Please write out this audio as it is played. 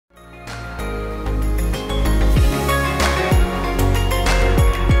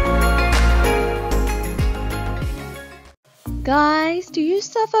Guys, do you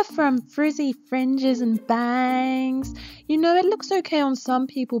suffer from frizzy fringes and bangs? You know, it looks okay on some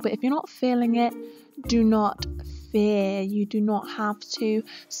people, but if you're not feeling it, do not fear. You do not have to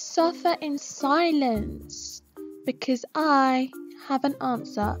suffer in silence, because I have an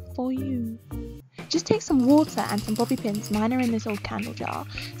answer for you. Just take some water and some bobby pins, mine are in this old candle jar.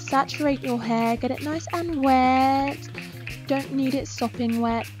 Saturate your hair, get it nice and wet. Don't need it sopping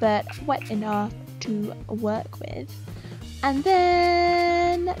wet, but wet enough to work with. And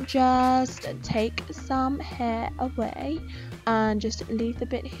then just take some hair away and just leave the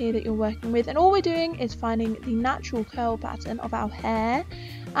bit here that you're working with. And all we're doing is finding the natural curl pattern of our hair,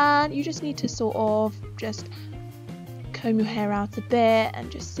 and you just need to sort of just comb your hair out a bit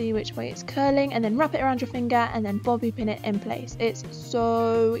and just see which way it's curling, and then wrap it around your finger and then bobby pin it in place. It's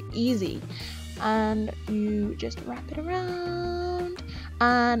so easy, and you just wrap it around.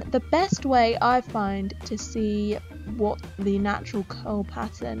 And the best way I find to see what the natural curl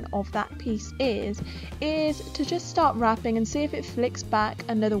pattern of that piece is to just start wrapping and see if it flicks back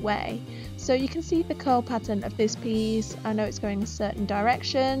another way. So you can see the curl pattern of this piece. I know it's going a certain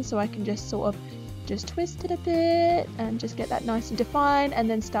direction, so I can just sort of just twist it a bit and just get that nice and defined, and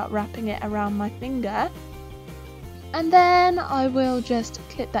then start wrapping it around my finger. And then I will just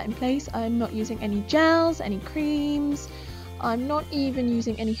clip that in place. I'm not using any gels, any creams. I'm not even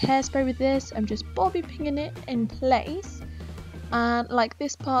using any hairspray with this. I'm just bobby pinning it in place. And like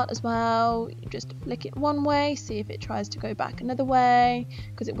this part as well, you just flick it one way, see if it tries to go back another way,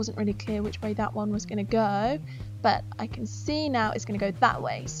 because it wasn't really clear which way that one was going to go. But I can see now it's going to go that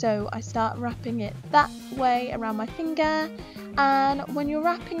way. So I start wrapping it that way around my finger. And when you're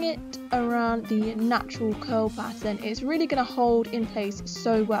wrapping it around the natural curl pattern, it's really going to hold in place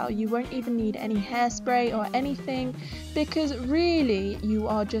so well. You won't even need any hairspray or anything, because really you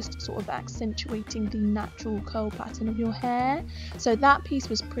are just sort of accentuating the natural curl pattern of your hair. So that piece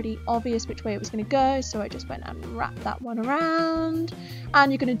was pretty obvious which way it was going to go, so I just went and wrapped that one around.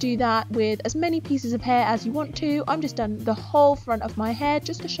 And you're going to do that with as many pieces of hair as you want to. I'm just done the whole front of my hair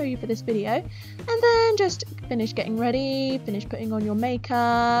just to show you for this video, and then just finish getting ready, finish putting on your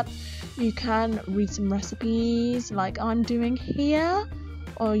makeup. You can read some recipes like I'm doing here,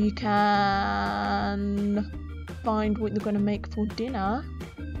 or you can find what you're going to make for dinner.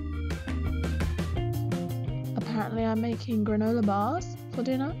 Apparently I'm making granola bars for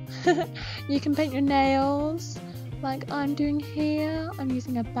dinner. You can paint your nails like I'm doing here. I'm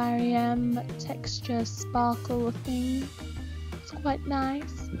using a Barry M texture sparkle thing. It's quite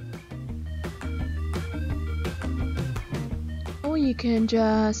nice. Or you can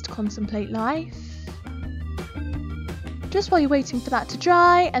just contemplate life just while you're waiting for that to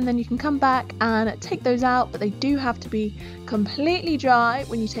dry, and then you can come back and take those out, but they do have to be completely dry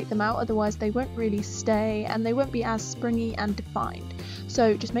when you take them out, otherwise they won't really stay and they won't be as springy and defined.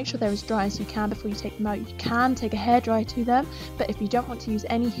 So just make sure they're as dry as you can before you take them out. You can take a hairdryer to them, but if you don't want to use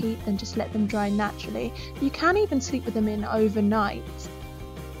any heat, then just let them dry naturally. You can even sleep with them in overnight,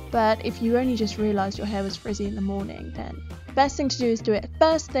 but if you only just realised your hair was frizzy in the morning, then best thing to do is do it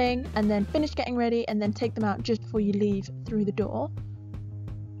first thing and then finish getting ready and then take them out just before you leave through the door.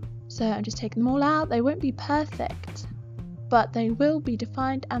 So I'm just taking them all out. They won't be perfect, but they will be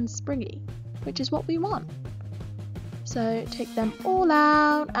defined and springy, which is what we want. So take them all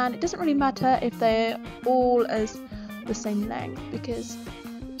out, and it doesn't really matter if they're all as the same length, because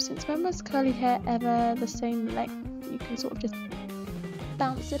since when was curly hair ever the same length? You can sort of just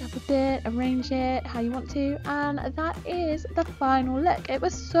bounce it up a bit, arrange it how you want to, and that is the final look. It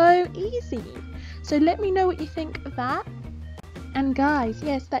was so easy. So let me know what you think of that. And guys,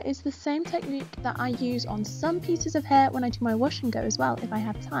 yes, that is the same technique that I use on some pieces of hair when I do my wash and go as well, if I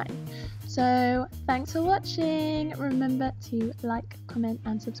have time. So thanks for watching. Remember to like, comment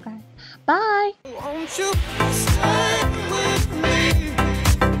and subscribe. Bye. Won't you stay with me?